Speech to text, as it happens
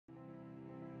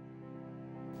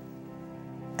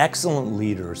Excellent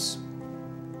leaders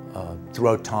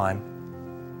throughout time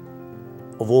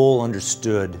have all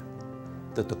understood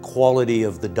that the quality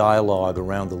of the dialogue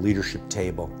around the leadership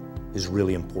table is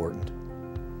really important,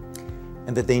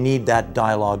 and that they need that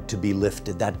dialogue to be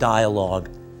lifted. That dialogue,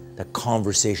 that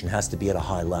conversation has to be at a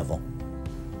high level.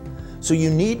 So you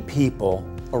need people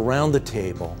around the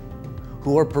table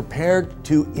who are prepared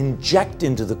to inject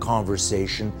into the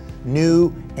conversation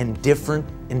new and different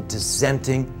and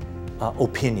dissenting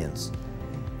opinions.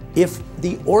 If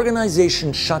the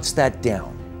organization shuts that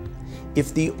down,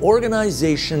 if the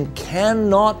organization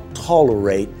cannot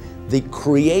tolerate the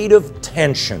creative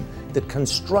tension, the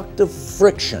constructive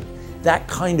friction, that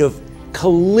kind of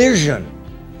collision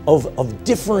of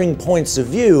differing points of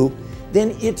view,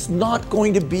 then it's not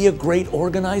going to be a great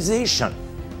organization.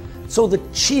 So the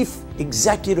chief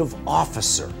executive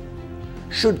officer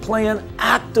should play an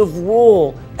active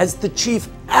role as the chief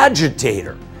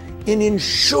agitator in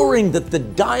ensuring that the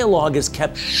dialogue is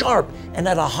kept sharp and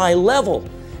at a high level.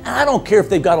 And I don't care if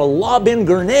they've got to lob in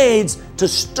grenades to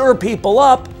stir people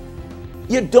up.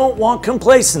 You don't want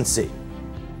complacency.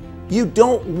 You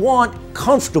don't want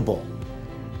comfortable.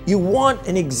 You want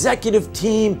an executive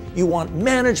team, you want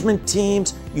management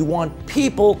teams, you want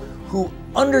people who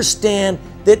understand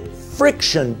that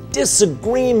friction,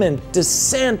 disagreement,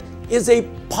 dissent is a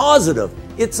positive,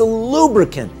 it's a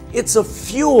lubricant, it's a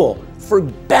fuel for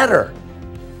better.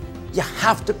 You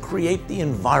have to create the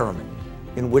environment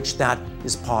in which that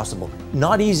is possible.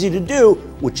 Not easy to do,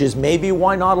 which is maybe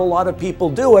why not a lot of people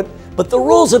do it, but the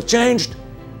rules have changed.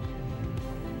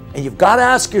 And you've got to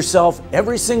ask yourself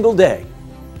every single day,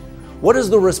 what is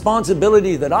the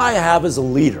responsibility that I have as a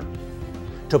leader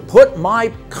to put my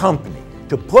company,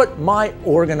 to put my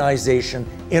organization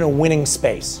in a winning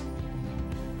space?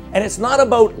 And it's not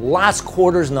about last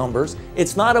quarter's numbers.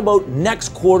 It's not about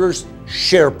next quarter's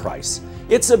share price.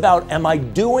 It's about, am I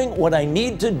doing what I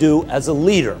need to do as a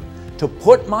leader to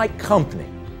put my company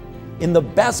in the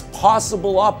best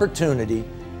possible opportunity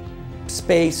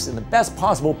space, in the best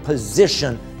possible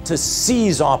position to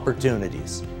seize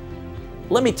opportunities?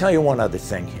 Let me tell you one other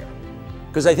thing here,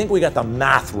 because I think we got the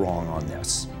math wrong on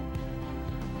this.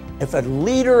 If a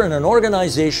leader in an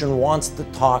organization wants to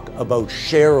talk about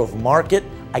share of market,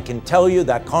 I can tell you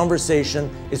that conversation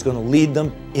is going to lead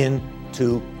them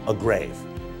into a grave.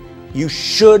 You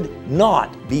should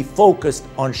not be focused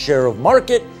on share of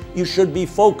market. You should be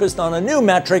focused on a new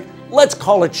metric. Let's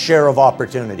call it share of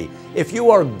opportunity. If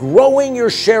you are growing your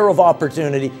share of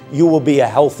opportunity, you will be a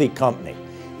healthy company.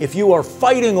 If you are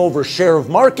fighting over share of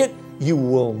market, you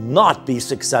will not be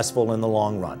successful in the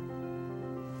long run.